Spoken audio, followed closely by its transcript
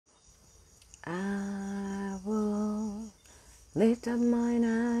Lift up mine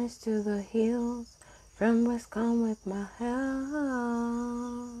eyes to the hills, from whence cometh my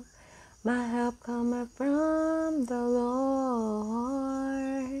help. My help cometh from the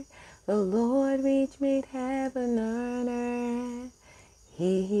Lord which made heaven and earth.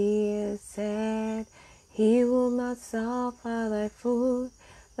 He has said, He will not suffer thy foot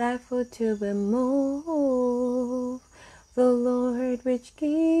to be moved. The Lord which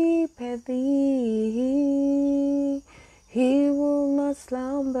keepeth thee, He will not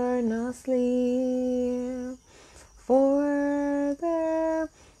slumber nor sleep. For the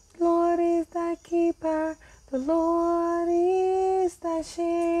Lord is thy keeper, the Lord is thy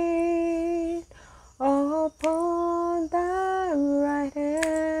shade upon thy right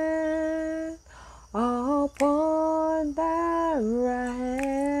hand, upon thy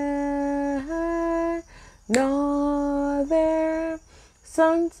right hand. Nor their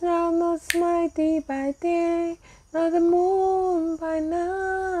sun shall not smite thee by day, nor the moon by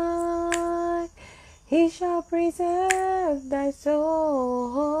night. He shall preserve thy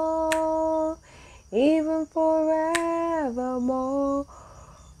soul, even forevermore.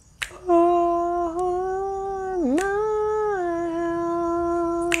 Oh, my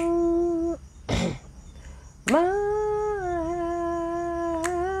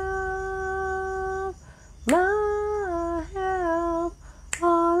help, my help,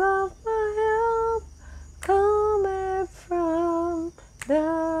 all of my help cometh from the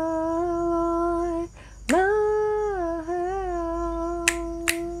Lord. My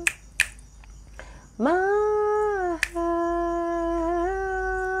help, my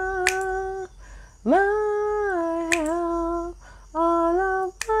help, my help, all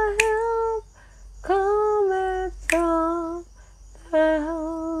of my help cometh from the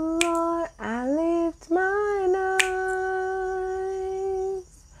Lord. I lift mine eyes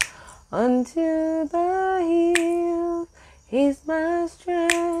unto the hills, He's my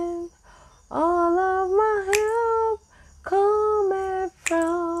strength. All of my help cometh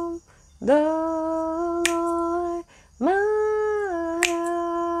from the Lord. My help,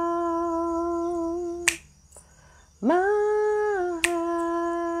 my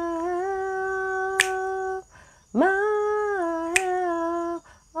help, my help,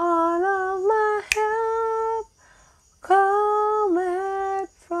 all of my help cometh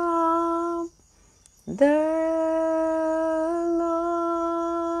from the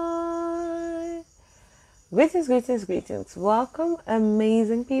Lord. Greetings, greetings, greetings. Welcome,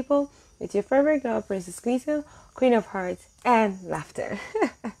 amazing people. It's your favorite girl, Princess Clitin, Queen of Hearts and Laughter.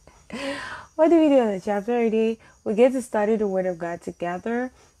 What do we do in the chapter today? We get to study the Word of God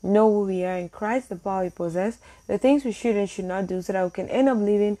together, know who we are in Christ, the power we possess, the things we should and should not do so that we can end up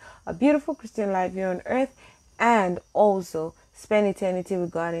living a beautiful Christian life here on earth and also spend eternity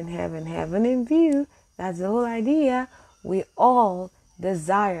with God in heaven. Heaven in view. That's the whole idea. We all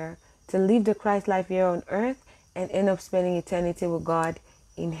desire to live the Christ life here on earth and end up spending eternity with God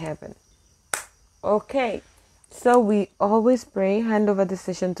in heaven. Okay, so we always pray, hand over the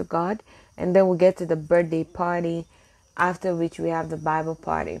session to God, and then we get to the birthday party, after which we have the Bible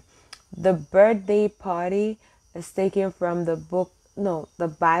party. The birthday party is taken from the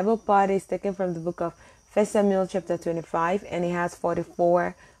Bible party is taken from the book of 1 Samuel chapter 25, and it has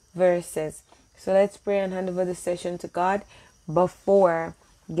 44 verses. So let's pray and hand over the session to God before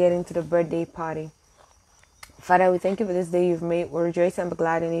getting to the birthday party. Father, we thank you for this day you've made. We rejoice and be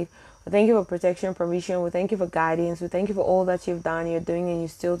glad in it. We thank you for protection, provision. We thank you for guidance. We thank you for all that you've done, you're doing, and you're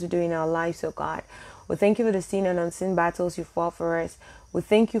still to do in our lives, oh God. We thank you for the seen and unseen battles you fought for us. We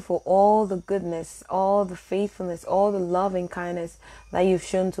thank you for all the goodness, all the faithfulness, all the loving kindness that you've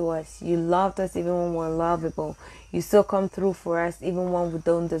shown to us. You loved us even when we're lovable. You still come through for us even when we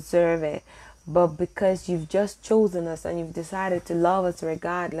don't deserve it. But because you've just chosen us and you've decided to love us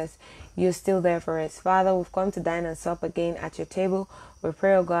regardless, you're still there for us. Father, we've come to dine and sup again at your table. We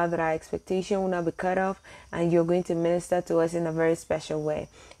pray, oh God, that our expectation will not be cut off and you're going to minister to us in a very special way.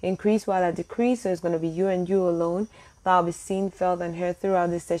 Increase while I decrease, so it's going to be you and you alone that will be seen, felt, and heard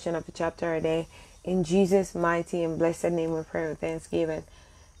throughout this session of the chapter a day. In Jesus' mighty and blessed name we pray with thanksgiving.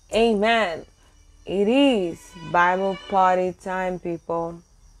 Amen. It is Bible party time, people.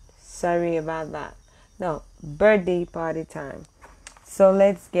 Sorry about that. No, birthday party time. So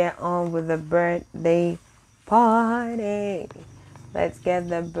let's get on with the birthday party. Let's get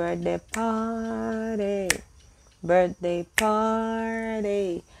the birthday party. Birthday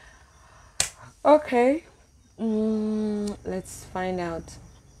party. Okay. Let's find out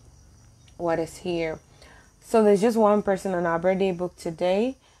what is here. So there's just one person on our birthday book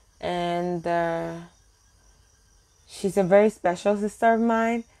today. And she's a very special sister of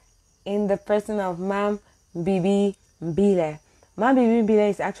mine, in the person of Ma'am Bibi Mbile. My baby Mbile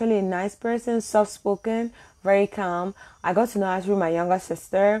is actually a nice person, soft-spoken, very calm. I got to know her through my younger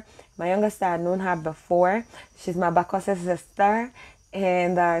sister. My younger sister, I had known her before. She's my Bakose's sister.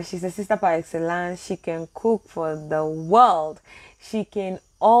 And she's a sister par excellence. She can cook for the world. She can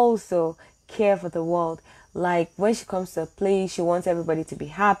also care for the world. Like when she comes to a place, she wants everybody to be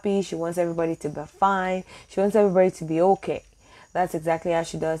happy. She wants everybody to be fine. She wants everybody to be okay. That's exactly how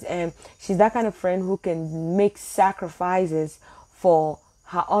she does. And she's that kind of friend who can make sacrifices for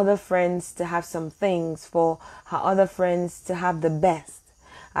her other friends to have some things, for her other friends to have the best.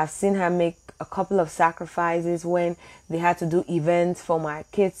 I've seen her make a couple of sacrifices when they had to do events for my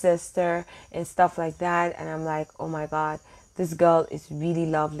kid sister and stuff like that. And I'm like, oh my God, this girl is really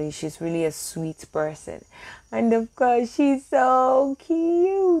lovely. She's really a sweet person. And of course, she's so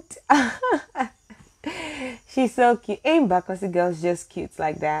cute. She's so cute. Ain't Bakasi girls just cute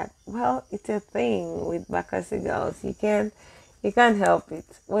like that? Well, it's a thing with Bakasi girls. You can't help it.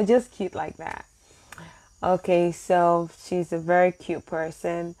 We're just cute like that. Okay, so she's a very cute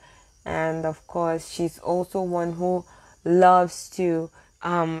person. And of course, she's also one who loves to,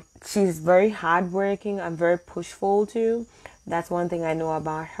 she's very hardworking and very pushful too. That's one thing I know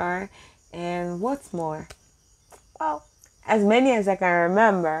about her. And what's more? Well, as many as I can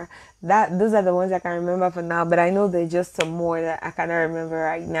remember, those are the ones I can remember for now, but I know there's just some more that I cannot remember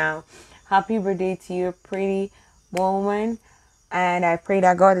right now. Happy birthday to you, pretty woman. And I pray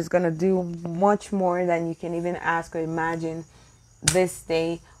that God is going to do much more than you can even ask or imagine this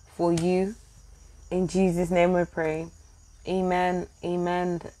day for you. In Jesus' name we pray. Amen,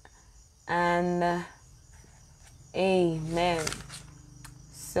 amen, and amen.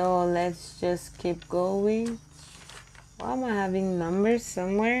 So let's just keep going. Why am I having numbers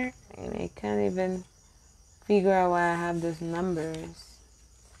somewhere? And I can't even figure out why I have those numbers.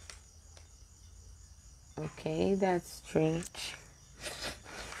 Okay, that's strange.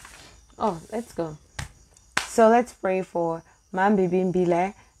 Oh, let's go. So let's pray for Mambibi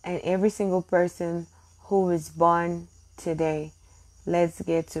Mbile and every single person who is born today. Let's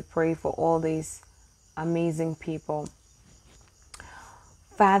get to pray for all these amazing people.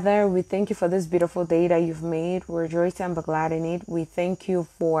 Father, we thank you for this beautiful day that you've made. We're rejoicing and be glad in it. We thank you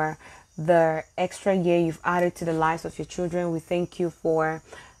for the extra year you've added to the lives of your children. We thank you for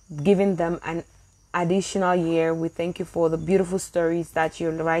giving them an additional year. We thank you for the beautiful stories that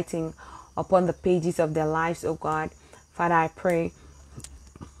you're writing upon the pages of their lives, oh God. Father, I pray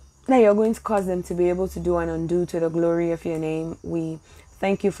that you're going to cause them to be able to do and undo to the glory of your name. We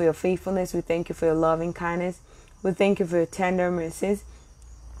thank you for your faithfulness. We thank you for your loving kindness. We thank you for your tender mercies.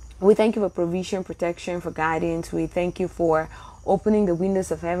 We thank you for provision, protection, for guidance. We thank you for opening the windows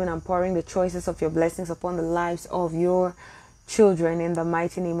of heaven and pouring the choices of your blessings upon the lives of your children in the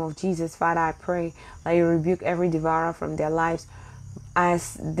mighty name of Jesus. Father, I pray that you rebuke every devourer from their lives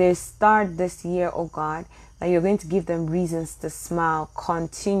as they start this year, oh God, that you're going to give them reasons to smile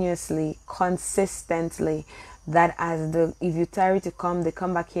continuously, consistently, that if you tarry to come, they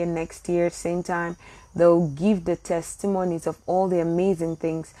come back here next year, same time, they'll give the testimonies of all the amazing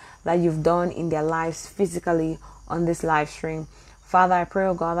things that you've done in their lives physically on this live stream. Father, I pray,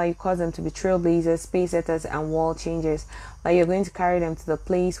 oh God, that you cause them to be trailblazers, space setters, and world changers, that you're going to carry them to the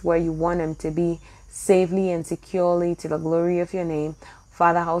place where you want them to be, safely and securely, to the glory of your name.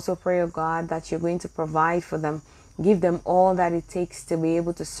 Father, I also pray, oh God, that you're going to provide for them. Give them all that it takes to be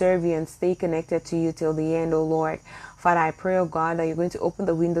able to serve you and stay connected to you till the end, oh Lord. Father, I pray, oh God, that you're going to open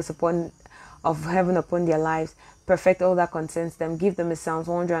the windows of heaven upon their lives. Perfect all that concerns them. Give them a Psalms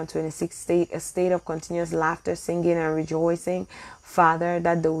 126 state, a state of continuous laughter, singing, and rejoicing. Father,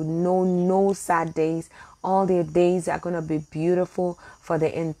 that they would know no sad days. All their days are going to be beautiful for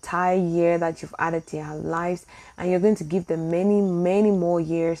the entire year that you've added to their lives. And you're going to give them many, many more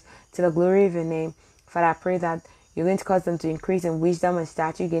years to the glory of your name. Father, I pray that you're going to cause them to increase in wisdom and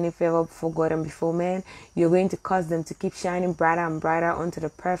stature, gaining favor before God and before men. You're going to cause them to keep shining brighter and brighter unto the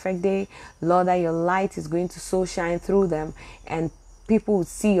perfect day. Lord, that your light is going to so shine through them, and people will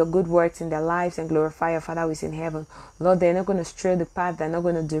see your good works in their lives and glorify your Father who is in heaven. Lord, they're not going to stray the path. They're not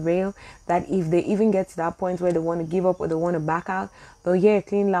going to derail. That if they even get to that point where they want to give up or they want to back out, they'll hear a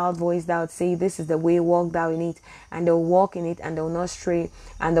clean, loud voice that would say, this is the way, walk thou in it. And they'll walk in it, and they'll not stray,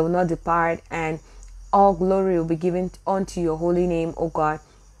 and they'll not depart. And all glory will be given unto your holy name, O God,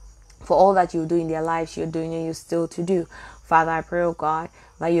 for all that you do in their lives, you're doing and you're still to do. Father, I pray, oh God,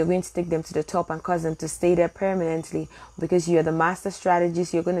 that you're going to take them to the top and cause them to stay there permanently, because you're the master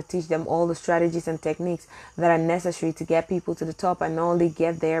strategist. You're going to teach them all the strategies and techniques that are necessary to get people to the top, and not only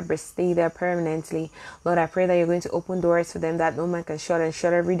get there but stay there permanently. Lord, I pray that you're going to open doors for them that no man can shut, and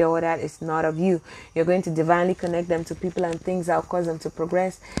shut every door that is not of you. You're going to divinely connect them to people and things that will cause them to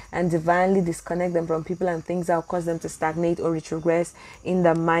progress, and divinely disconnect them from people and things that will cause them to stagnate or retrogress, in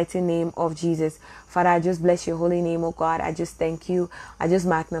the mighty name of Jesus. Father, I just bless your holy name, oh God. I just thank you. I just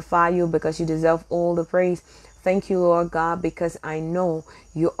magnify you, because you deserve all the praise. Thank you, Lord God, because I know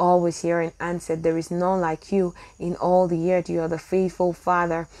you always hear and answer. There is none like you in all the earth. You are the faithful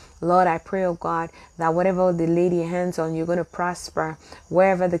Father. Lord, I pray, oh God, that whatever they lay their hands on, you're going to prosper.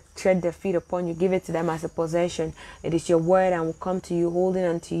 Wherever they tread their feet upon, you give it to them as a possession. It is your word, and will come to you, holding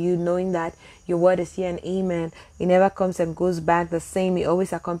unto you, knowing that your word is here and amen. It never comes and goes back the same. It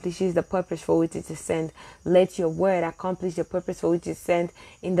always accomplishes the purpose for which it is sent. Let your word accomplish the purpose for which it is sent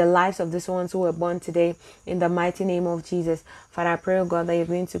in the lives of these ones who were born today, in the mighty name of Jesus. Father, I pray, oh God, that you're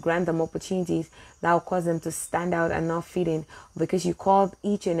going to grant them opportunities that will cause them to stand out and not fit in, because you called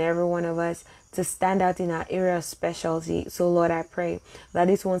each and every one of us to stand out in our area of specialty. So Lord, I pray that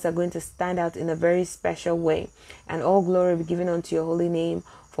these ones are going to stand out in a very special way, and all glory be given unto your holy name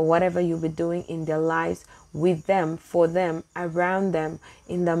for whatever you'll be doing in their lives, with them, for them, around them,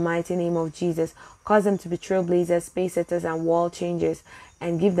 in the mighty name of Jesus. Cause them to be trailblazers, space setters, and world changers,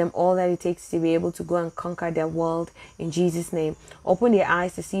 and give them all that it takes to be able to go and conquer their world, in Jesus' name. Open their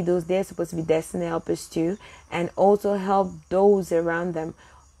eyes to see those they're supposed to be destiny helpers too, and also help those around them.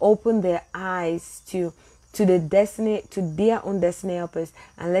 Open their eyes to the destiny, to their own destiny helpers,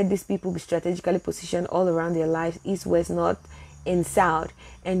 and let these people be strategically positioned all around their lives, east, west, north, and south,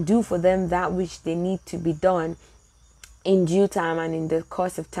 and do for them that which they need to be done in due time and in the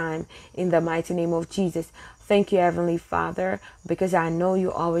course of time, in the mighty name of Jesus. Thank you, Heavenly Father, because I know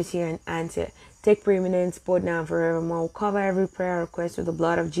you always hear and answer. Take preeminence, both now and forevermore. Cover every prayer request with the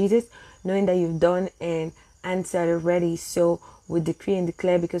blood of Jesus, knowing that you've done and answered already. So we decree and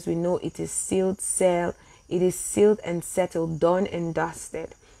declare, because we know it is sealed, it is sealed and settled, done and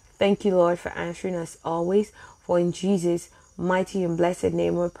dusted. Thank you, Lord, for answering us always. For in Jesus' mighty and blessed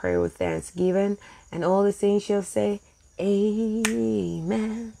name we pray with thanksgiving. And all the saints shall say,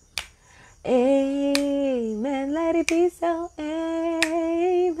 amen. Amen. Let it be so.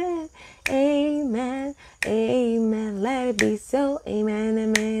 Amen. Amen. Amen. Let it be so. Amen.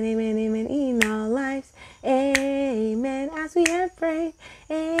 Amen. Amen. Amen. In our lives. Amen. As we have prayed.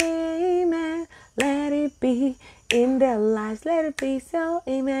 Amen. Let it be in their lives. Let it be so.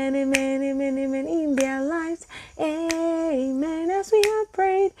 Amen. Amen. Amen. Amen. In their lives. Amen. As we have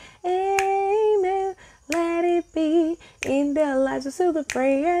prayed. Amen. Let it be in their lives. So the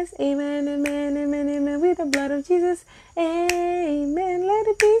prayers. Amen, amen, amen, amen. With the blood of Jesus. Amen. Let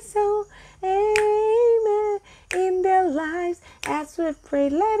it be so. Amen. In their lives. As we pray.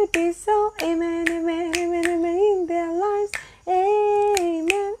 Let it be so. Amen, amen, amen, amen. In their lives.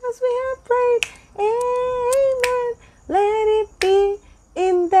 Amen. As we have prayed. Amen. Let it be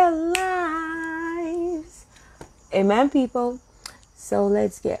in their lives. Amen, people. So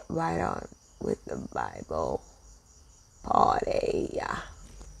let's get right on with the Bible party.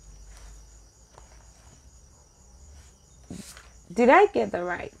 Did I get that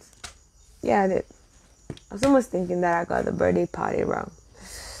right? Yeah, I did. I was almost thinking that I got the birthday party wrong.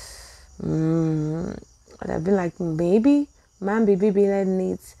 But I've been like, maybe man baby Bilal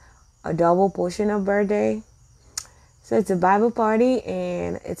needs a double portion of birthday. So it's a Bible party,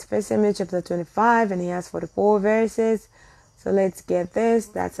 and it's 1 Samuel chapter 25, and he has 44 verses. So let's get this.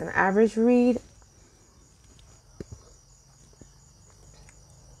 That's an average read.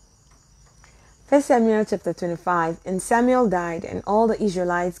 1 Samuel chapter 25. And Samuel died, and all the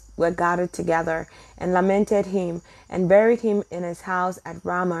Israelites were gathered together, and lamented him, and buried him in his house at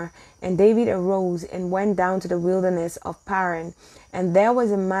Ramah. And David arose and went down to the wilderness of Paran. And there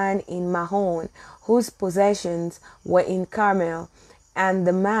was a man in Mahon, whose possessions were in Carmel. And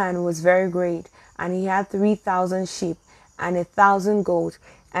the man was very great, and he had 3,000 sheep, and 1,000 goats,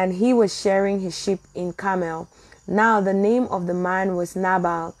 and he was sharing his sheep in Carmel. Now the name of the man was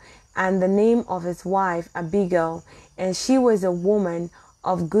Nabal, and the name of his wife Abigail, and she was a woman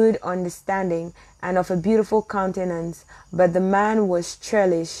of good understanding and of a beautiful countenance. But the man was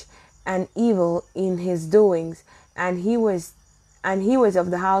churlish and evil in his doings, and he was of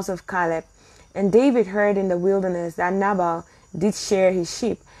the house of Caleb. And David heard in the wilderness that Nabal did share his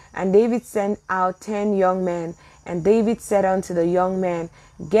sheep, and David sent out 10 young men. And David said unto the young man,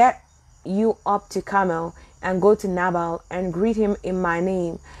 Get you up to Carmel, and go to Nabal, and greet him in my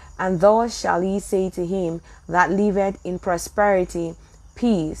name. And thus shall ye say to him that liveth in prosperity,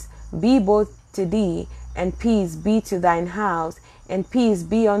 peace be both to thee, and peace be to thine house, and peace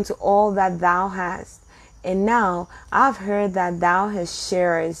be unto all that thou hast. And now I've heard that thou hast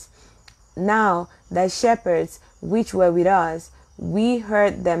sharers. Now thy shepherds which were with us, we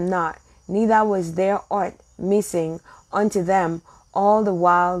heard them not, neither was there aught missing unto them all the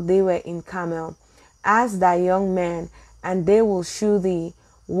while they were in Carmel. Ask thy young men, and they will shew thee.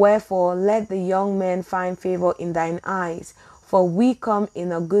 Wherefore let the young men find favor in thine eyes, for we come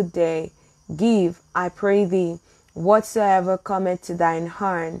in a good day. Give, I pray thee, whatsoever cometh to thine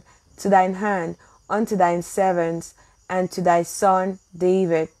hand, unto thine servants, and to thy son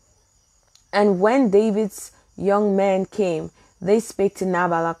David. And when David's young men came, they spake to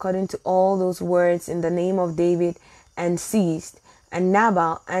Nabal according to all those words in the name of David, and ceased. And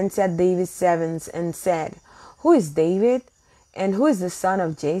Nabal answered David's servants and said, Who is David? And who is the son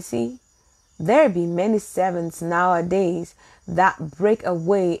of Jesse? There be many servants nowadays that break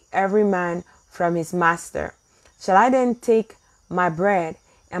away every man from his master. Shall I then take my bread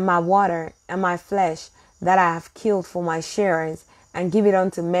and my water and my flesh that I have killed for my sharers, and give it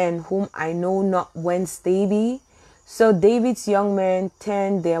unto men whom I know not whence they be? So David's young men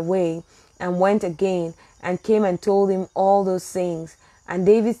turned their way, and went again, and came and told him all those things. And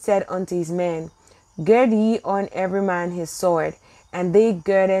David said unto his men, Gird ye on every man his sword. And they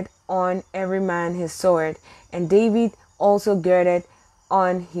girded on every man his sword, and David also girded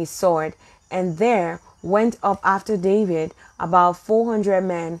on his sword. And there went up after David about 400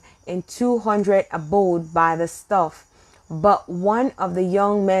 men, and 200 abode by the stuff. But one of the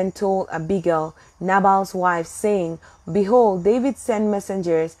young men told Abigail, Nabal's wife, saying, Behold, David sent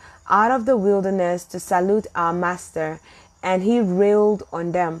messengers out of the wilderness to salute our master. And he railed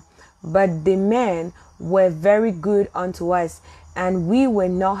on them. But the men were very good unto us, and we were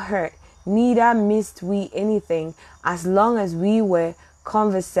not hurt, neither missed we anything, as long as we were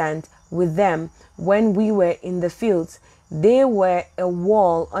conversant with them when we were in the fields. They were a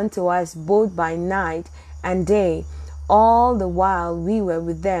wall unto us both by night and day, all the while we were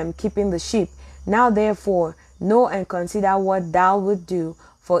with them, keeping the sheep. Now therefore know and consider what thou wilt do,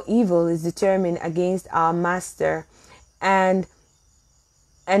 for evil is determined against our master.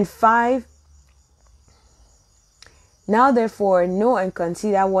 Now therefore know and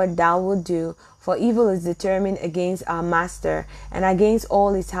consider what thou wilt do, for evil is determined against our master, and against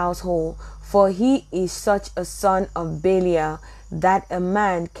all his household. For he is such a son of Belial, that a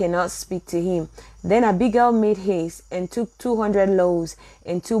man cannot speak to him. Then Abigail made haste, and took 200 loaves,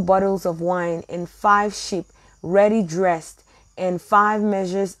 and 2 bottles of wine, and 5 sheep ready dressed, and 5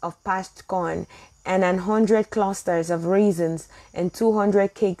 measures of parched corn, and 100 clusters of raisins, and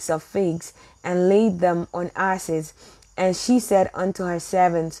 200 cakes of figs, and laid them on asses. And she said unto her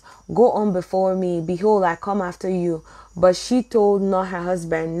servants, Go on before me, behold, I come after you. But she told not her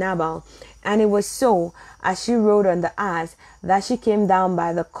husband Nabal. And it was so, as she rode on the ass, that she came down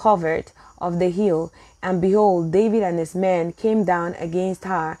by the covert of the hill. And behold, David and his men came down against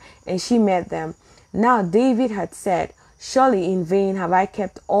her, and she met them. Now David had said, Surely in vain have I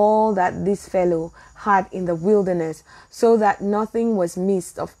kept all that this fellow had in the wilderness, so that nothing was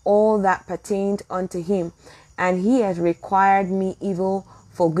missed of all that pertained unto him. And he has required me evil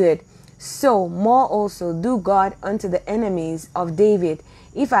for good. So more also do God unto the enemies of David,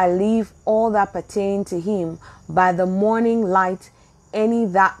 if I leave all that pertain to him by the morning light, any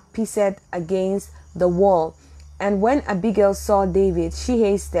that pisseth against the wall. And when Abigail saw David, she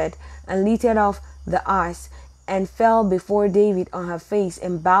hasted and leaped off the ass, and fell before David on her face,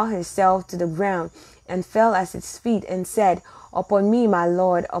 and bowed herself to the ground, and fell at his feet, and said, Upon me, my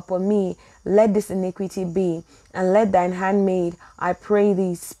Lord, upon me, let this iniquity be, and let thine handmaid, I pray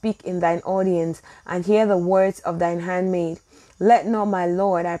thee, speak in thine audience, and hear the words of thine handmaid. Let not my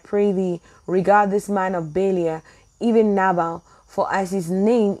Lord, I pray thee, regard this man of Belial, even Nabal, for as his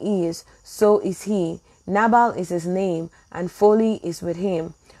name is, so is he. Nabal is his name, and folly is with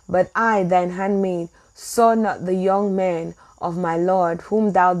him. But I, thine handmaid, saw not the young man of my Lord,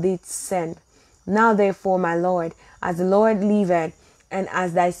 whom thou didst send. Now therefore, my Lord, as the Lord liveth, and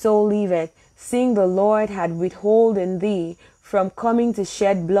as thy soul liveth, seeing the Lord had withholden thee from coming to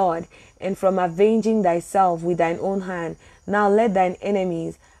shed blood, and from avenging thyself with thine own hand, now let thine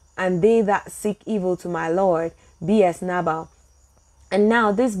enemies, and they that seek evil to my Lord, be as Nabal. And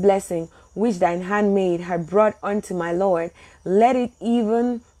now this blessing which thine handmaid had brought unto my Lord, let it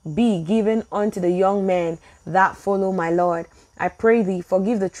even be given unto the young men that follow my Lord. I pray thee,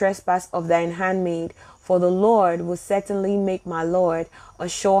 forgive the trespass of thine handmaid, for the Lord will certainly make my Lord a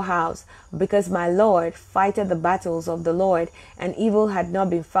sure house, because my Lord fighteth the battles of the Lord, and evil had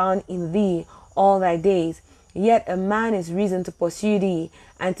not been found in thee all thy days. Yet a man is reason to pursue thee,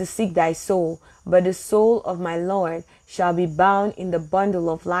 and to seek thy soul. But the soul of my Lord shall be bound in the bundle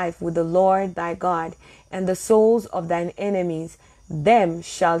of life with the Lord thy God, and the souls of thine enemies, them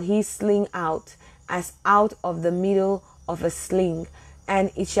shall he sling out, as out of the middle of a sling.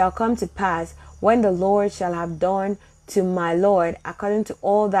 And it shall come to pass, when the Lord shall have done to my Lord according to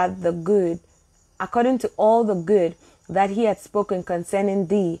all the good that he had spoken concerning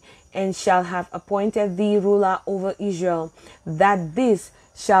thee, and shall have appointed thee ruler over Israel, that this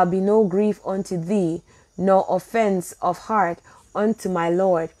shall be no grief unto thee, nor offense of heart unto my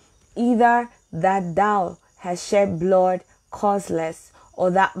Lord, either that thou hast shed blood causeless,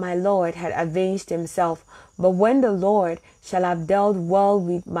 or that my Lord had avenged himself. But when the Lord shall have dealt well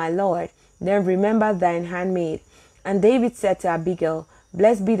with my Lord, then remember thine handmaid. And David said to Abigail,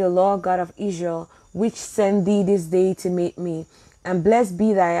 Blessed be the Lord God of Israel, which sent thee this day to meet me. And blessed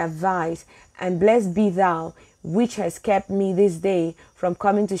be thy advice, and blessed be thou, which has kept me this day from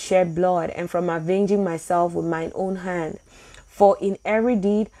coming to shed blood, and from avenging myself with mine own hand. For in every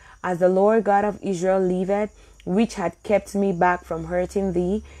deed, as the Lord God of Israel liveth, which had kept me back from hurting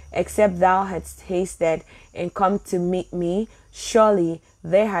thee, except thou hadst hasted and come to meet me, surely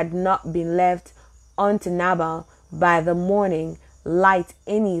there had not been left unto Nabal by the morning light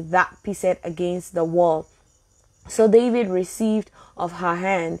any that pissed against the wall. So David received of her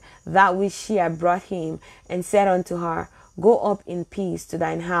hand that which she had brought him, and said unto her, Go up in peace to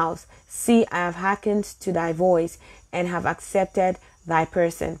thine house. See, I have hearkened to thy voice, and have accepted thy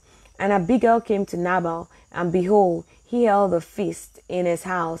person. And Abigail came to Nabal, and behold, he held a feast in his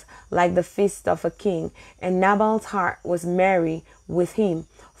house, like the feast of a king. And Nabal's heart was merry with him,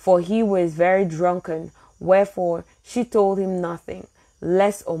 for he was very drunken. Wherefore she told him nothing,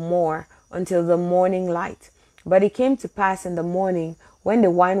 less or more, until the morning light. But it came to pass in the morning, when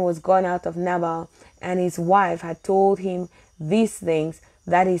the wine was gone out of Nabal, and his wife had told him these things,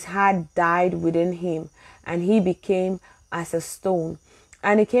 that his heart died within him, and he became as a stone.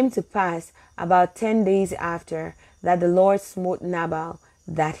 And it came to pass about 10 days after, that the Lord smote Nabal,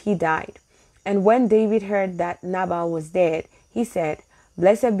 that he died. And when David heard that Nabal was dead, he said,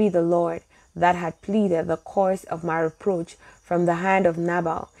 Blessed be the Lord, that had pleaded the cause of my reproach from the hand of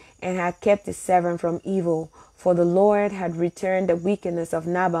Nabal, and had kept his servant from evil. For the Lord had returned the wickedness of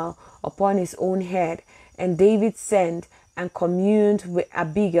Nabal upon his own head. And David sent and communed with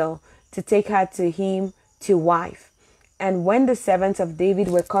Abigail to take her to him to wife. And when the servants of David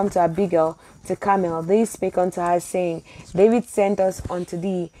were come to Abigail to Carmel, they spake unto her, saying, David sent us unto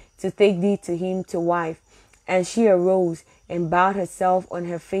thee to take thee to him to wife. And she arose and bowed herself on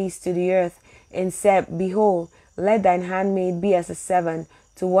her face to the earth, and said, Behold, let thine handmaid be as a servant,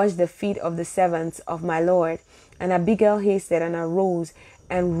 to wash the feet of the servants of my Lord. And Abigail hasted and arose,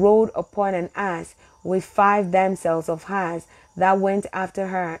 and rode upon an ass with 5 damsels of hers that went after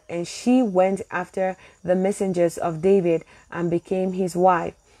her. And she went after the messengers of David, and became his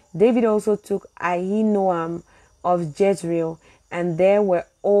wife. David also took Ahinoam of Jezreel, and there were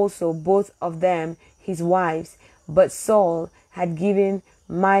also both of them his wives. But Saul had given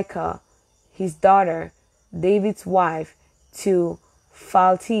Michal, his daughter, David's wife, to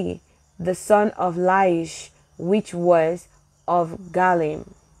Phalti, the son of Laish, which was of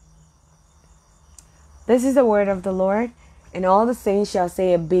Galim. This is the word of the Lord, and all the saints shall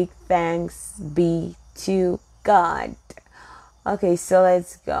say a big thanks be to God. Okay, so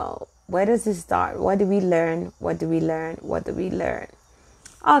let's go. Where does this start? What do we learn? What do we learn? What do we learn?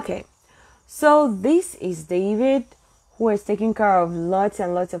 Okay, so this is David, who has taken care of lots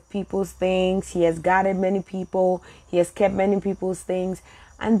and lots of people's things. He has guarded many people. He has kept many people's things.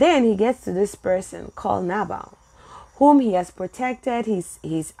 And then he gets to this person called Nabal, whom he has protected his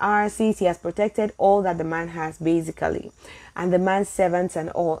RCs. He has protected all that the man has, basically, and the man's servants and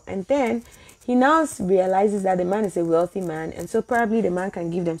all. And then he now realizes that the man is a wealthy man, and so probably the man can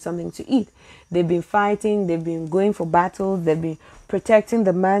give them something to eat. They've been fighting, they've been going for battles, they've been protecting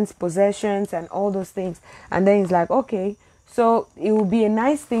the man's possessions and all those things. And then he's like, okay, so it will be a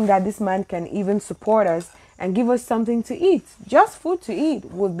nice thing that this man can even support us and give us something to eat, just food to eat.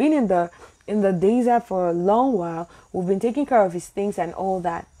 We've been in the desert for a long while. We've been taking care of his things and all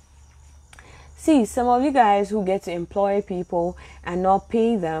that. See, some of you guys who get to employ people and not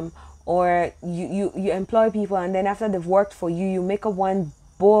pay them, or you employ people and then after they've worked for you, you make up one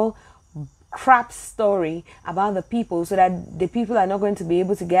bull crap story about the people so that the people are not going to be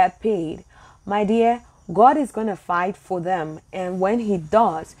able to get paid. My dear, God is going to fight for them, and when he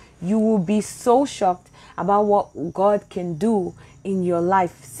does, you will be so shocked about what God can do in your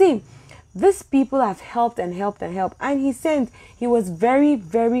life. See, These people have helped and helped and helped. And he sent, he was very,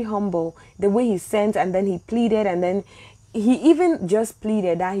 very humble the way he sent, and then he pleaded, and then he even just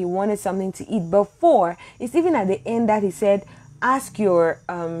pleaded that he wanted something to eat before. It's even at the end that he said, ask your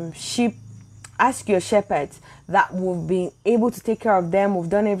sheep, ask your shepherds that we've been able to take care of them, we've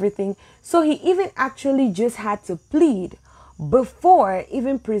done everything. So he even actually just had to plead before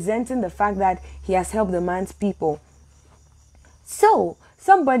even presenting the fact that he has helped the man's people. So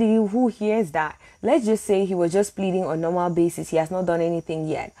somebody who hears that, let's just say he was just pleading on normal basis, he has not done anything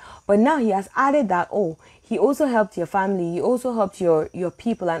yet, but now he has added that, oh, he also helped your family, he also helped your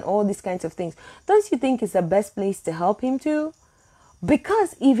people and all these kinds of things. Don't you think it's the best place to help him too?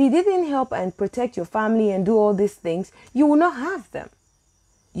 Because if he didn't help and protect your family and do all these things, you will not have them.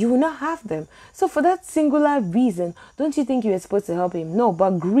 You will not have them. So for that singular reason, don't you think you were supposed to help him? No,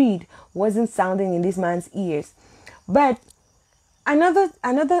 but greed wasn't sounding in this man's ears. But another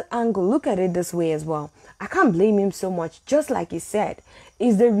angle, look at it this way as well. I can't blame him so much. Just like he said,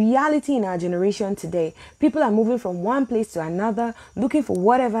 is the reality in our generation today. People are moving from one place to another, looking for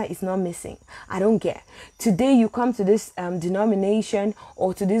whatever is not missing. I don't care. Today you come to this denomination,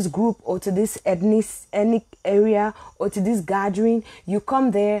 or to this group, or to this ethnic area, or to this gathering. You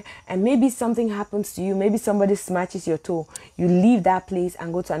come there and maybe something happens to you. Maybe somebody smashes your toe. You leave that place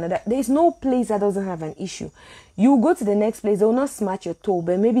and go to another. There's no place that doesn't have an issue. You go to the next place, they will not smash your toe,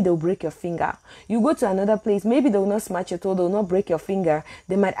 but maybe they'll break your finger. You go to another place, maybe they will not smash your toe, they will not break your finger.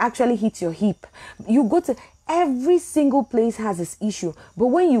 They might actually hit your hip. You go to every single place has this issue. But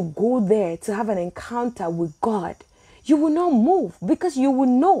when you go there to have an encounter with God, you will not move, because you will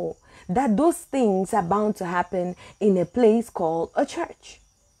know that those things are bound to happen in a place called a church.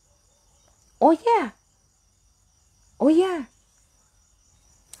 Oh yeah. Oh yeah.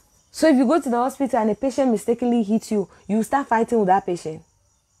 So if you go to the hospital and a patient mistakenly hits you, you start fighting with that patient.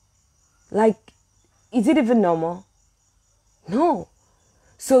 Like, is it even normal? No.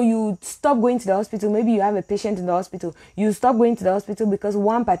 So you stop going to the hospital. Maybe you have a patient in the hospital. You stop going to the hospital because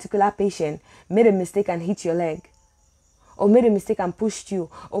one particular patient made a mistake and hit your leg, or made a mistake and pushed you,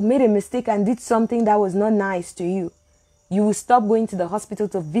 or made a mistake and did something that was not nice to you. You will stop going to the hospital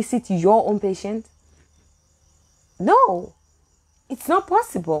to visit your own patient? No, it's not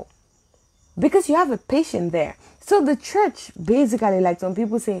possible, because you have a patient there. So the church, basically, like some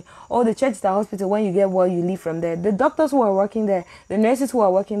people say, oh, the church is the hospital. When you get well, you leave from there. The doctors who are working there, the nurses who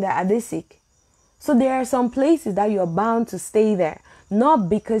are working there, are they sick? So there are some places that you're bound to stay there, not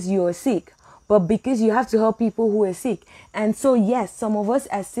because you're sick, but because you have to help people who are sick. And so, yes, some of us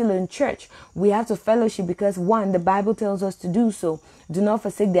are still in church. We have to fellowship because, one, the Bible tells us to do so. Do not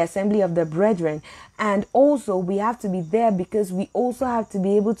forsake the assembly of the brethren. And also, we have to be there because we also have to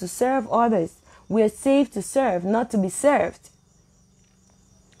be able to serve others. We are saved to serve, not to be served.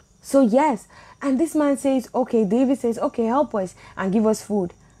 So, yes. And this man says, okay, David says, okay, help us and give us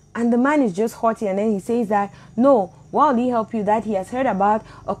food. And the man is just haughty, and then he says that, no, while he help you, that he has heard about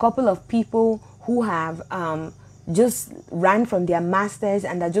a couple of people who have just ran from their masters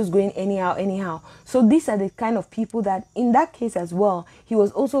and are just going anyhow. So these are the kind of people that, in that case as well, he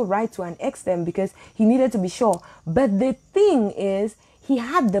was also right to annex them because he needed to be sure. But the thing is, he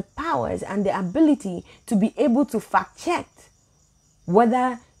had the powers and the ability to be able to fact check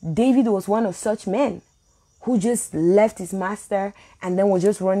whether David was one of such men who just left his master and then was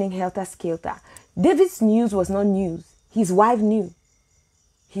just running helter-skelter. David's news was not news. His wife knew.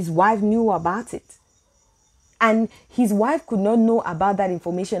 His wife knew about it. And his wife could not know about that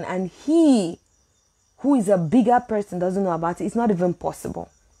information. And he, who is a bigger person, doesn't know about it. It's not even possible.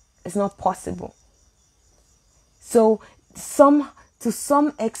 It's not possible. So to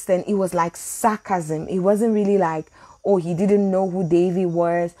some extent, it was like sarcasm. It wasn't really like, oh, he didn't know who David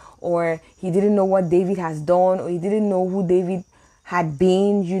was, or he didn't know what David has done, or he didn't know who David had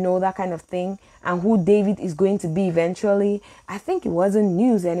been, you know, that kind of thing, and who David is going to be eventually. I think it wasn't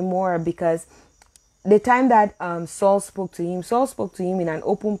news anymore, because the time that Saul spoke to him in an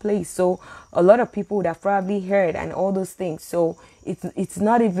open place. So a lot of people would have probably heard and all those things. So it's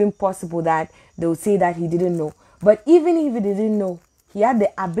not even possible that they would say that he didn't know. But even if he didn't know, he had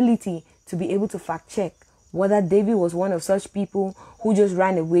the ability to be able to fact check whether David was one of such people who just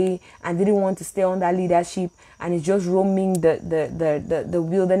ran away and didn't want to stay under leadership and is just roaming the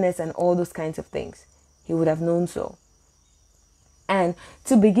wilderness and all those kinds of things. He would have known so. And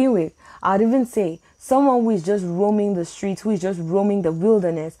to begin with, I would even say someone who is just roaming the streets, who is just roaming the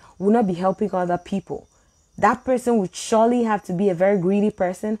wilderness, will not be helping other people. That person would surely have to be a very greedy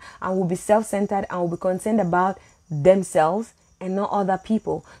person and will be self-centered and will be concerned about themselves and not other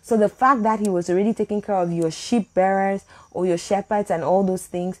people. So the fact that he was already taking care of your sheep bearers or your shepherds and all those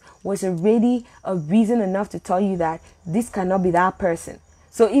things was already a reason enough to tell you that this cannot be that person.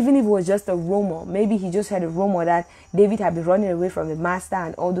 So even if it was just a rumor, maybe he just had a rumor that David had been running away from the master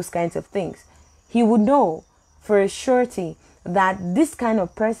and all those kinds of things, he would know for a surety that this kind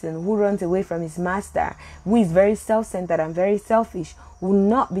of person who runs away from his master, who is very self-centered and very selfish, will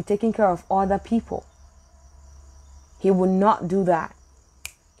not be taking care of other people. He would not do that.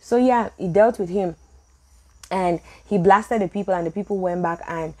 So yeah, he dealt with him and he blasted the people, and the people went back,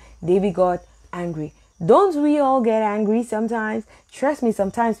 and David got angry. Don't we all get angry sometimes? Trust me,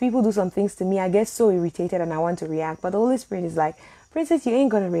 sometimes people do some things to me, I get so irritated and I want to react. But the Holy Spirit is like, Princess, you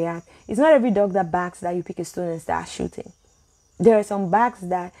ain't gonna react. It's not every dog that barks that you pick a stone and start shooting. There are some barks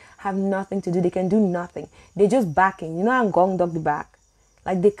that have nothing to do. They can do nothing. They're just barking. You know how Ngong dog the bark?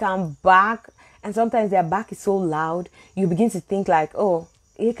 Like they can bark, and sometimes their bark is so loud, you begin to think like, oh,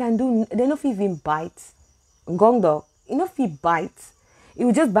 they don't even bite. Ngong dog, you know if he bites, it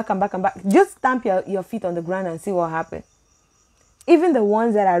will just back and back and back. Just stamp your feet on the ground and see what happens. Even the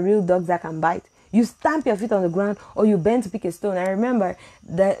ones that are real dogs that can bite, you stamp your feet on the ground or you bend to pick a stone. I remember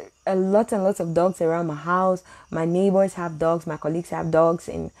that a lot and lots of dogs around my house. My neighbors have dogs, my colleagues have dogs,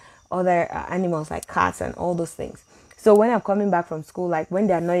 and other animals like cats and all those things. So when I'm coming back from school, like when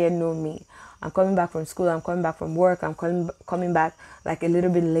they are not yet known me, I'm coming back from school, I'm coming back from work, I'm coming back like a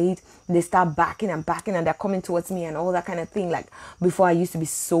little bit late, they start backing and backing and they're coming towards me and all that kind of thing. Like before, I used to be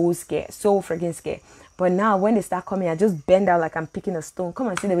so scared, so freaking scared. But now when they start coming, I just bend down like I'm picking a stone. Come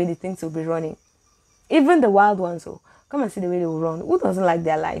and see the way the things will be running. Even the wild ones, oh, come and see the way they will run. Who doesn't like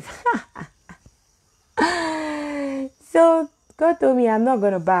their life? So God told me I'm not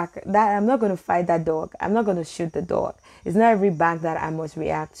going to back, that I'm not going to fight that dog. I'm not going to shoot the dog. It's not every back that I must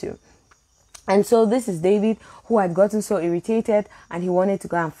react to. And so this is David, who had gotten so irritated and he wanted to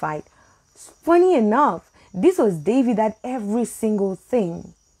go and fight. Funny enough, this was David that every single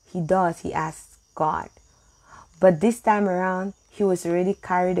thing he does, he asks God. But this time around, he was already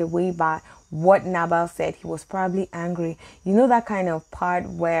carried away by what Nabal said. He was probably angry. You know that kind of part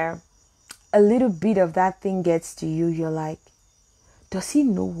where a little bit of that thing gets to you. You're like, does he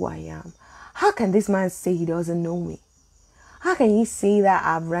know who I am? How can this man say he doesn't know me? How can he say that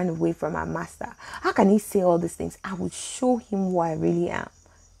I've run away from my master? How can he say all these things? I would show him who I really am.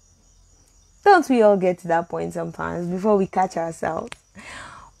 Don't we all get to that point sometimes before we catch ourselves?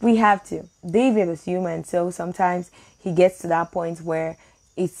 We have to. David is human, so sometimes he gets to that point where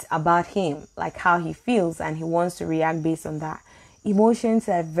it's about him, like how he feels, and he wants to react based on that. Emotions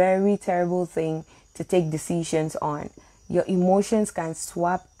are a very terrible thing to take decisions on. Your emotions can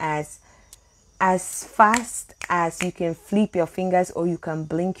swap as fast as you can flip your fingers or you can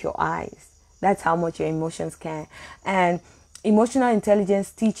blink your eyes. That's how much your emotions can. And emotional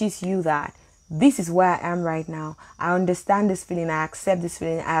intelligence teaches you that this is where I am right now. I understand this feeling. I accept this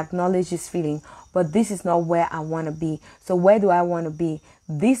feeling. I acknowledge this feeling. But this is not where I want to be. So where do I want to be?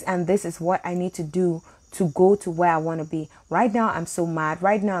 This and this is what I need to do to go to where I want to be. Right now, I'm so mad.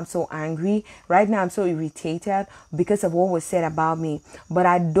 Right now, I'm so angry. Right now, I'm so irritated because of what was said about me. But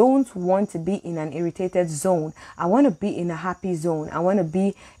I don't want to be in an irritated zone. I want to be in a happy zone. I want to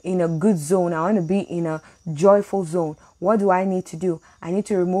be in a good zone. I want to be in a joyful zone. What do I need to do? I need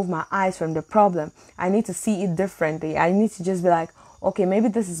to remove my eyes from the problem. I need to see it differently. I need to just be like, okay, maybe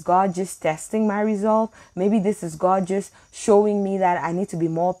this is God just testing my resolve. Maybe this is God just showing me that I need to be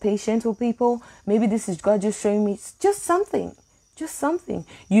more patient with people. Maybe this is God just showing me just something. Just something.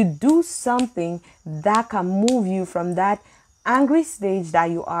 You do something that can move you from that angry stage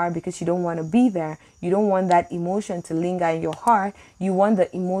that you are because you don't want to be there. You don't want that emotion to linger in your heart. You want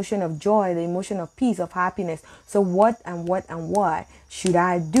the emotion of joy, the emotion of peace, of happiness. So what should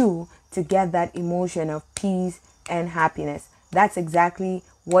I do to get that emotion of peace and happiness? That's exactly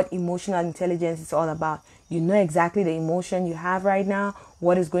what emotional intelligence is all about. You know exactly the emotion you have right now,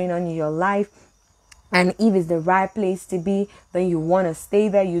 what is going on in your life. And if it's the right place to be, then you want to stay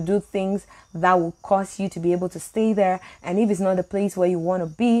there. You do things that will cause you to be able to stay there. And if it's not the place where you want to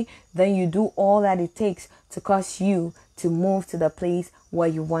be, then you do all that it takes to cause you to move to the place where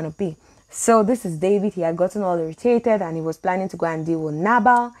you want to be. So this is David. He had gotten all irritated and he was planning to go and deal with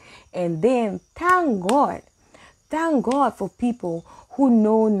Nabal. And then, thank God for people who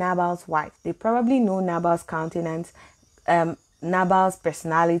know Nabal's wife. They probably know Nabal's countenance, Nabal's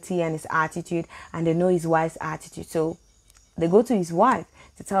personality and his attitude, and they know his wife's attitude. So they go to his wife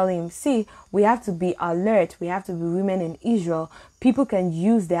to tell him, see, we have to be alert. We have to be women in Israel. People can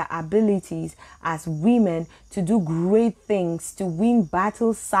use their abilities as women to do great things, to win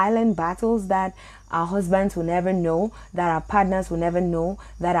battles, silent battles that our husbands will never know, that our partners will never know,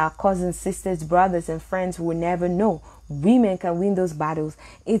 that our cousins, sisters, brothers, and friends will never know. Women can win those battles.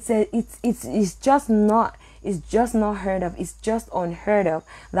 It's just not heard of. It's just unheard of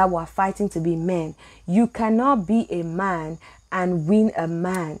that we're fighting to be men. You cannot be a man and win a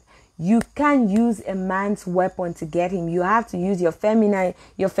man. You can't use a man's weapon to get him. You have to use your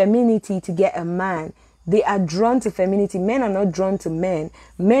femininity to get a man. They are drawn to femininity. Men are not drawn to men.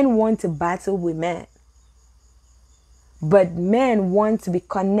 Men want to battle with men. But men want to be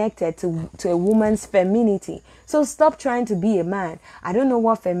connected to a woman's femininity. So stop trying to be a man. I don't know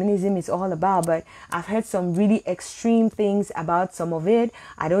what feminism is all about, but I've heard some really extreme things about some of it.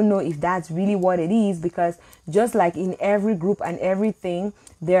 I don't know if that's really what it is, because just like in every group and everything,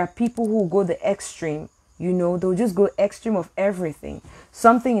 there are people who go the extreme. You know, they'll just go extreme of everything.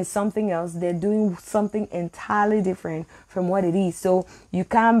 Something is something else. They're doing something entirely different from what it is. So you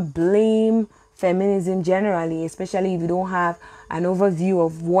can't blame feminism generally, especially if you don't have an overview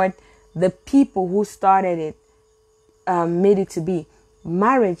of what the people who started it made it to be.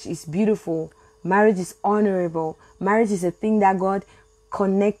 Marriage is beautiful. Marriage is honorable. Marriage is a thing that God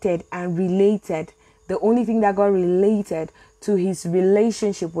connected and related. The only thing that God related to his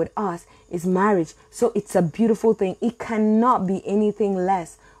relationship with us is marriage. So it's a beautiful thing. It cannot be anything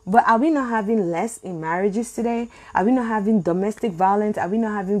less. But are we not having less in marriages today? Are we not having domestic violence? Are we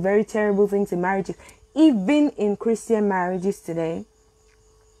not having very terrible things in marriages? Even in Christian marriages today,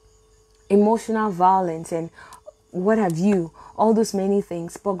 emotional violence and what have you, all those many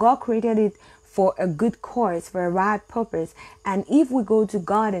things. But God created it for a good cause, for a right purpose. And if we go to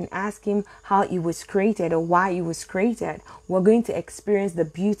God and ask him how it was created or why it was created, we're going to experience the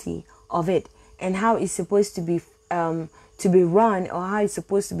beauty of it and how it's supposed to be run, or how it's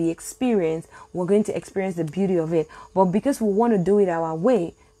supposed to be experienced. We're going to experience the beauty of it. But because we want to do it our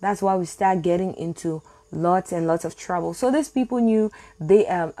way, that's why we start getting into lots and lots of trouble. So these people knew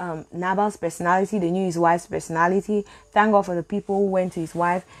Nabal's personality. They knew his wife's personality. Thank God for the people who went to his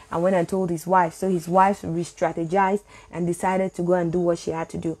wife and went and told his wife. So his wife re-strategized and decided to go and do what she had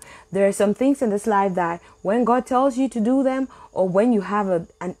to do. There are some things in this life that when God tells you to do them, or when you have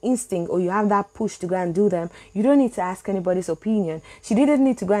an instinct, or you have that push to go and do them, you don't need to ask anybody's opinion. She didn't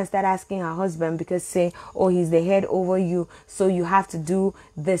need to go and start asking her husband, because say, oh, he's the head over you, so you have to do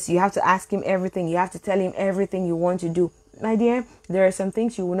this. You have to ask him everything. You have to tell him everything you want to do. My dear, there are some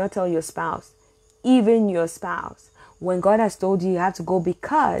things you will not tell your spouse, even your spouse. When God has told you have to go,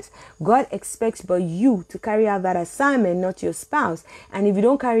 because God expects but you to carry out that assignment, not your spouse. And if you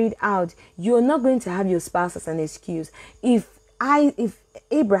don't carry it out, you're not going to have your spouse as an excuse. If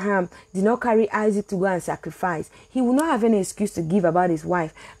Abraham did not carry Isaac to go and sacrifice, he will not have any excuse to give about his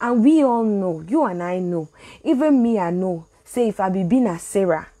wife. And we all know, you and I know, even me, I know, say if I be being a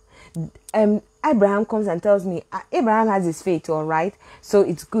Sarah, Abraham comes and tells me, Abraham has his faith, all right, so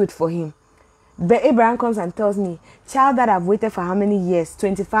it's good for him. But Abraham comes and tells me, child that I've waited for how many years?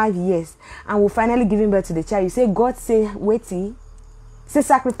 25 years. And will finally give birth to the child. You say, God say, waiting. Say,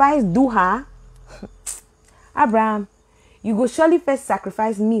 sacrifice, do her. Abraham, you go surely first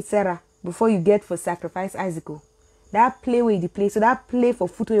sacrifice me, Sarah, before you get for sacrifice Isaac. That play where you play. So that play for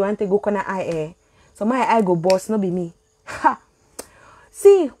foot where you want to go corner eye air. So my eye go boss, not be me. Ha!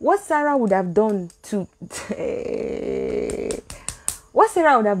 See, what Sarah would have done to... What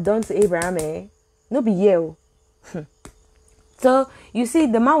Sarah would have done to Abraham, no be you. So, you see,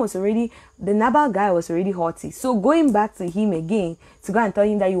 the Nabal guy was already haughty. So, going back to him again, to go and tell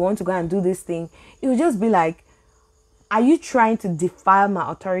him that you want to go and do this thing, it would just be like, are you trying to defile my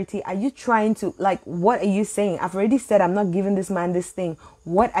authority? Are you trying to, like, what are you saying? I've already said I'm not giving this man this thing.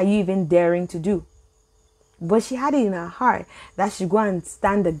 What are you even daring to do? But she had it in her heart that she go and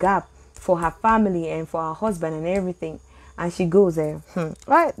stand the gap for her family and for her husband and everything. And she goes there.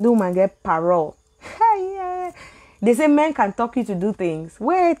 Right? Do man get parole? Yeah. They say men can talk you to do things.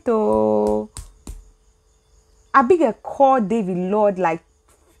 Wait, oh. Abigail called David Lord like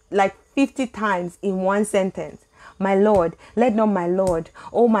 50 times in one sentence. My Lord, let not my Lord.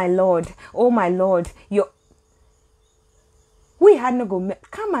 Oh my Lord, oh my Lord. We had no go.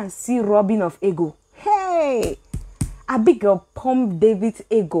 Come and see robbing of ego. Hey, Abigail pumped David's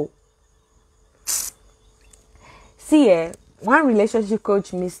ego. See, one relationship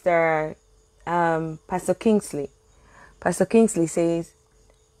coach, Mr. Pastor Kingsley says,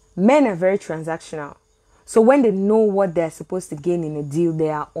 men are very transactional. So when they know what they're supposed to gain in a deal, they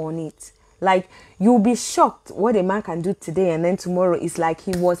are on it. Like, you'll be shocked what a man can do today, and then tomorrow it's like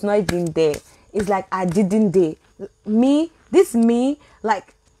he was not even there. It's like, I didn't dare. Me,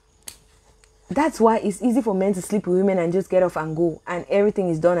 like, That's why it's easy for men to sleep with women and just get off and go, and everything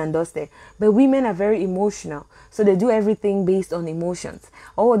is done and dusted. But women are very emotional, so they do everything based on emotions.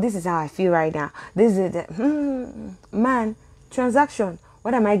 Oh, this is how I feel right now. This is man, transaction.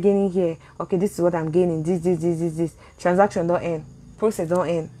 What am I gaining here? Okay, this is what I'm gaining. This. Transaction don't end. Process don't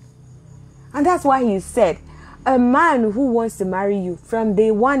end. And that's why he said, a man who wants to marry you, from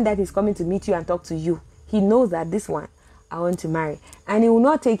day one that he's coming to meet you and talk to you, he knows that this one I want to marry. And it will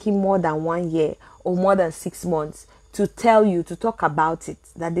not take him more than 1 year or more than 6 months to tell you, to talk about it,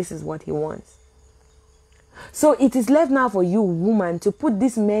 that this is what he wants. So it is left now for you, woman, to put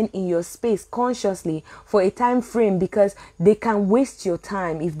these men in your space consciously for a time frame, because they can waste your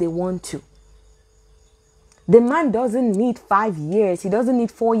time if they want to. The man doesn't need 5 years. He doesn't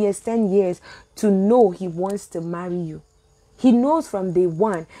need 4 years, 10 years to know he wants to marry you. He knows from day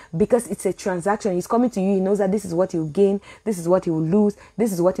one, because it's a transaction. He's coming to you. He knows that this is what he will gain. This is what he will lose.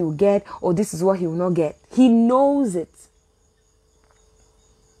 This is what he will get, or this is what he will not get. He knows it.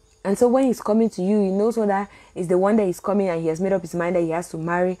 And so when he's coming to you, he knows whether it's the one that is coming and he has made up his mind that he has to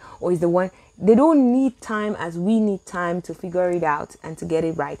marry, or is the one. They don't need time as we need time to figure it out and to get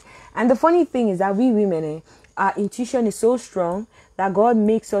it right. And the funny thing is that we women, our intuition is so strong that God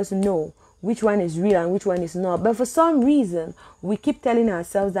makes us know which one is real and which one is not. But for some reason, we keep telling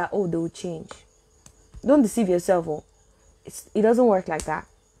ourselves that, oh, they will change. Don't deceive yourself. Oh. It doesn't work like that.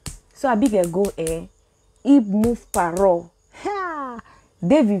 So I big go, Ib move paro.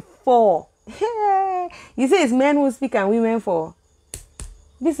 David 4. You say it's men who speak and women for.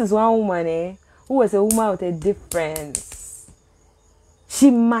 This is one woman, who was a woman with a difference. She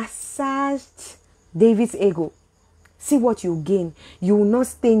massaged David's ego. See what you gain. You will not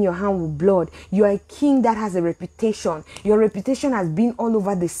stain your hand with blood. You are a king that has a reputation. Your reputation has been all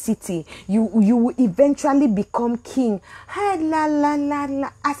over the city. You will eventually become king. I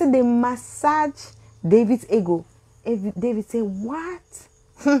said they massage David's ego. David said, what?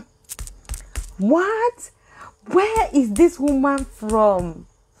 What? Where is this woman from?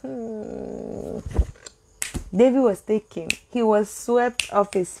 David was taken. He was swept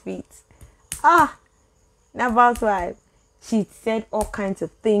off his feet. Nabal's wife. She said all kinds of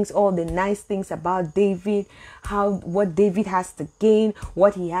things, all the nice things about David, what David has to gain,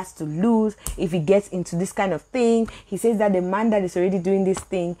 what he has to lose if he gets into this kind of thing. He says that the man that is already doing this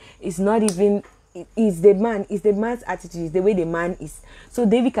thing is not even, is the man's attitude, is the way the man is. So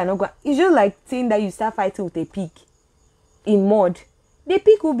David cannot go. It's just like saying that you start fighting with a pig in mud. The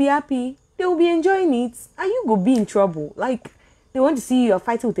pig will be happy. They will be enjoying it. And you go be in trouble. Like, they want to see you are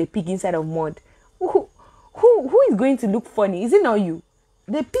fighting with a pig inside of mud. Who is going to look funny? Is it not you?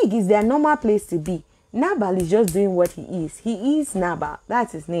 The pig is their normal place to be. Nabal is just doing what he is. He is Nabal.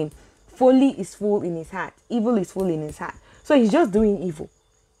 That's his name. Folly is full in his heart. Evil is full in his heart. So he's just doing evil.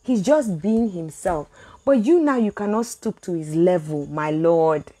 He's just being himself. But you now, you cannot stoop to his level, my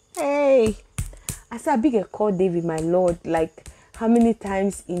Lord. Hey. I said, I big call David, my Lord, like how many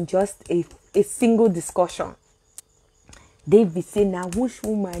times in just a single discussion. David said, now which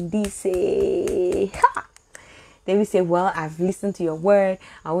woman did say? Ha! David said, well, I've listened to your word.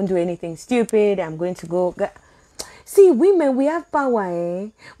 I won't do anything stupid. I'm going to go. See, women, we have power.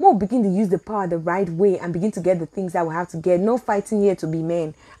 We'll begin to use the power the right way and begin to get the things that we have to get. No fighting here to be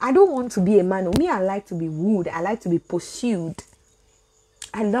men. I don't want to be a man. Me, I like to be wooed. I like to be pursued.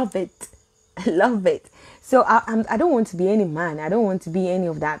 I love it. I love it. So I don't want to be any man. I don't want to be any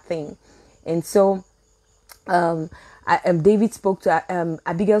of that thing. And so David spoke to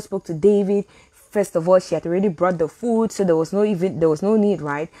Abigail spoke to David. First of all, she had already brought the food, so there was no need,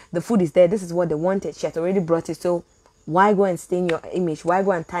 right? The food is there. This is what they wanted. She had already brought it. So why go and stain your image? Why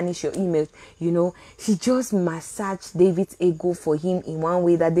go and tarnish your image? You know, she just massaged David's ego for him in one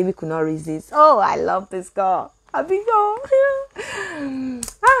way that David could not resist. Oh, I love this girl. Abigail.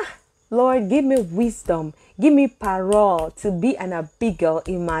 Lord, give me wisdom. Give me parole to be an Abigail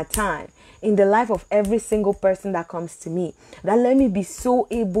in my time, in the life of every single person that comes to me. That let me be so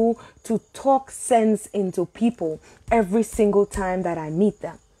able to talk sense into people every single time that I meet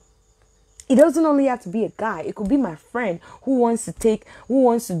them. It doesn't only have to be a guy. It could be my friend who wants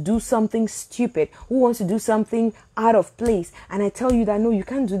to do something stupid, who wants to do something out of place. And I tell you that, no, you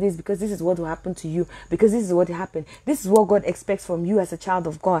can't do this because this is what will happen to you. Because this is what happened. This is what God expects from you as a child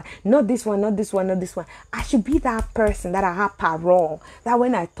of God. Not this one, not this one, not this one. I should be that person that I have parole. That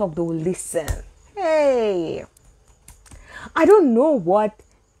when I talk, they will listen. Hey. I don't know what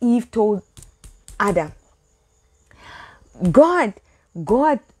Eve told Adam. God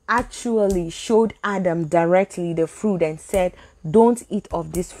actually showed Adam directly the fruit and said, don't eat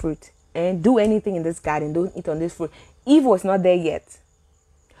of this fruit and do anything in this garden. Don't eat on this fruit. Eve was not there yet.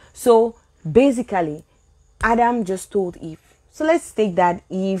 So Basically, Adam just told Eve. So let's take that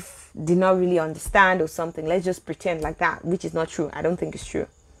Eve did not really understand or something. Let's just pretend like that, which is not true. I don't think it's true.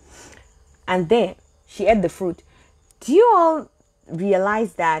 And then she ate the fruit. Do you all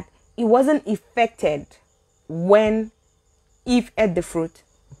realize that it wasn't affected when Eve ate the fruit?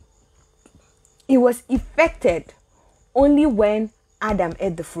 It was affected only when Adam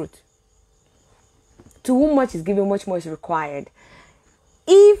ate the fruit. To whom much is given, much more is required.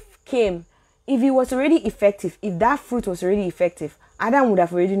 Eve came. If it was already effective, if that fruit was already effective, Adam would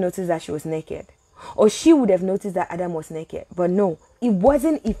have already noticed that she was naked. Or she would have noticed that Adam was naked. But no, it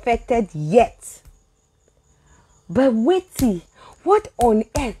wasn't affected yet. But wait, see, what on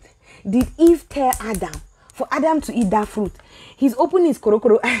earth did Eve tell Adam for Adam to eat that fruit? He's opening his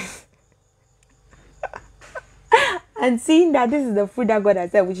korokoro eyes and seeing that this is the fruit that God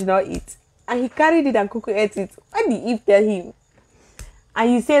has said we should not eat. And he carried it and Kuku ate it. What did Eve tell him?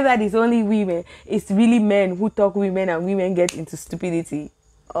 And you say that it's only women. It's really men who talk women and women get into stupidity.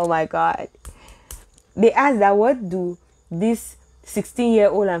 Oh my God. They asked that, what do these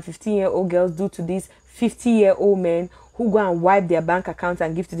 16-year-old and 15-year-old girls do to these 50-year-old men who go and wipe their bank accounts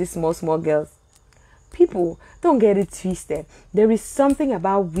and give to these small girls? People, don't get it twisted. There is something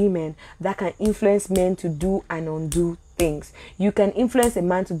about women that can influence men to do and undo things. You can influence a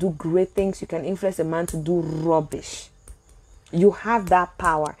man to do great things. You can influence a man to do rubbish. You have that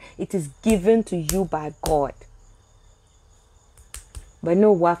power. It is given to you by God. But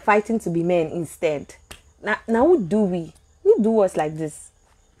no, we're fighting to be men instead. Now who do we? Who do us like this?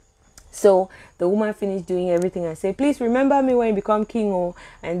 So the woman finished doing everything and said, please remember me when you become king. Oh,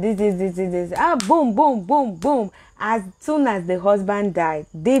 and this. Ah, boom, boom, boom, boom. As soon as the husband died,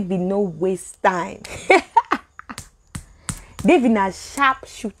 David no waste time. David a sharp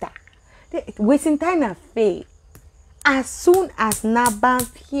shooter. Wasting time na faith. As soon as Nabal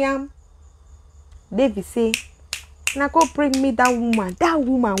him, David say, now go bring me that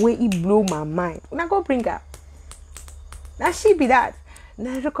woman where it blow my mind. Now go bring her. Now she be that.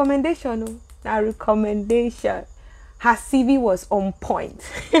 Now recommendation, no. Now recommendation. Her CV was on point.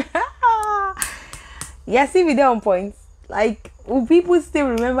 Yeah, CV they on point. Like, will people still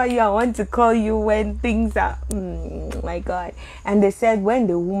remember you and want to call you when things are, my God. And they said when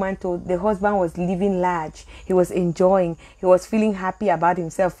the woman told, the husband was living large, he was enjoying, he was feeling happy about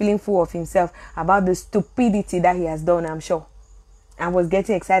himself, feeling full of himself, about the stupidity that he has done, I'm sure. And was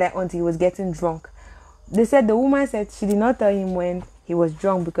getting excited until he was getting drunk. They said the woman said she did not tell him when he was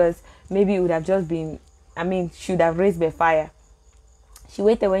drunk because maybe it would have just been, she would have raised the fire. She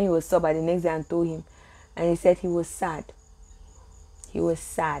waited when he was sober the next day and told him. And he said he was sad. He was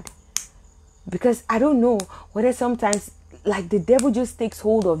sad. Because I don't know whether sometimes like the devil just takes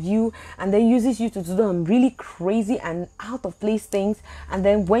hold of you and then uses you to do some really crazy and out of place things. And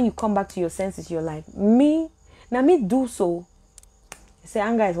then when you come back to your senses, you're like, me do so. They say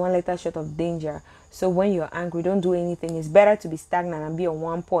anger is one letter short of danger. So when you're angry, don't do anything. It's better to be stagnant and be on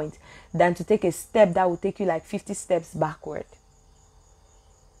one point than to take a step that will take you like 50 steps backward.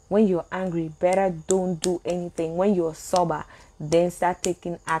 When you're angry, better don't do anything. When you're sober, then start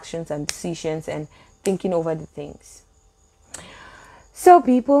taking actions and decisions and thinking over the things. So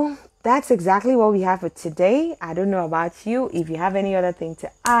people, that's exactly what we have for today. I don't know about you. If you have any other thing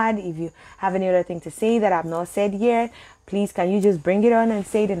to add, if you have any other thing to say that I've not said yet, please can you just bring it on and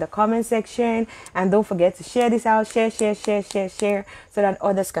say it in the comment section. And don't forget to share this out. Share so that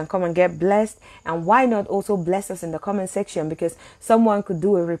others can come and get blessed. And why not also bless us in the comment section, because someone could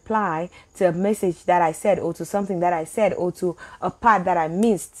do a reply to a message that I said, or to something that I said, or to a part that I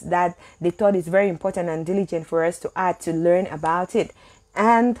missed that they thought is very important and diligent for us to add to learn about it.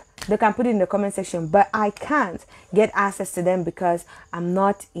 And they can put it in the comment section, but I can't get access to them because I'm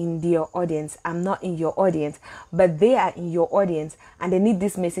not in their audience. I'm not in your audience, but they are in your audience and they need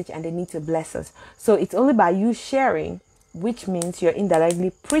this message and they need to bless us. So it's only by you sharing, which means you're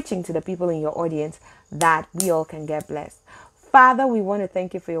indirectly preaching to the people in your audience, that we all can get blessed. Father, we want to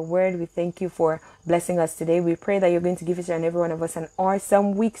thank you for your word. We thank you for blessing us today. We pray that you're going to give each and every one of us an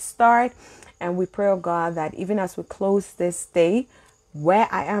awesome week start. And we pray, oh God, that even as we close this day, where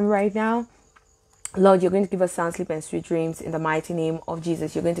I am right now, Lord, you're going to give us sound sleep and sweet dreams in the mighty name of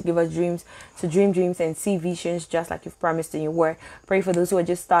Jesus. You're going to give us dreams to dream dreams and see visions just like you've promised in your word. Pray for those who are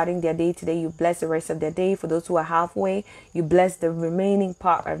just starting their day today. You bless the rest of their day. For those who are halfway, you bless the remaining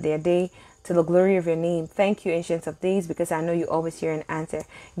part of their day to the glory of your name. Thank you, Ancient of Days, because I know you always hear and answer.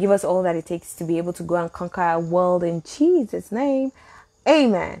 Give us all that it takes to be able to go and conquer our world in Jesus' name.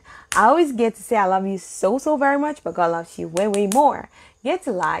 Amen. I always get to say I love you so very much, but God loves you way more. Get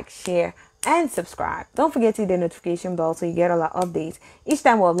to like, share, and subscribe. Don't forget to hit the notification bell so you get all our updates each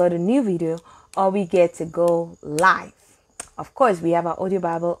time we upload a new video or we get to go live. Of course, we have our audio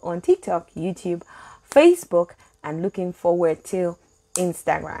Bible on TikTok, YouTube, Facebook, and looking forward to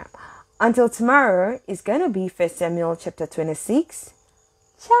Instagram. Until tomorrow, it's going to be 1 Samuel chapter 26.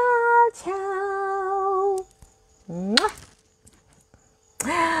 Ciao, ciao. Mwah.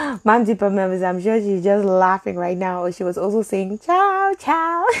 Mom Deepa members, I'm sure she's just laughing right now. She was also saying ciao,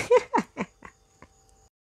 ciao.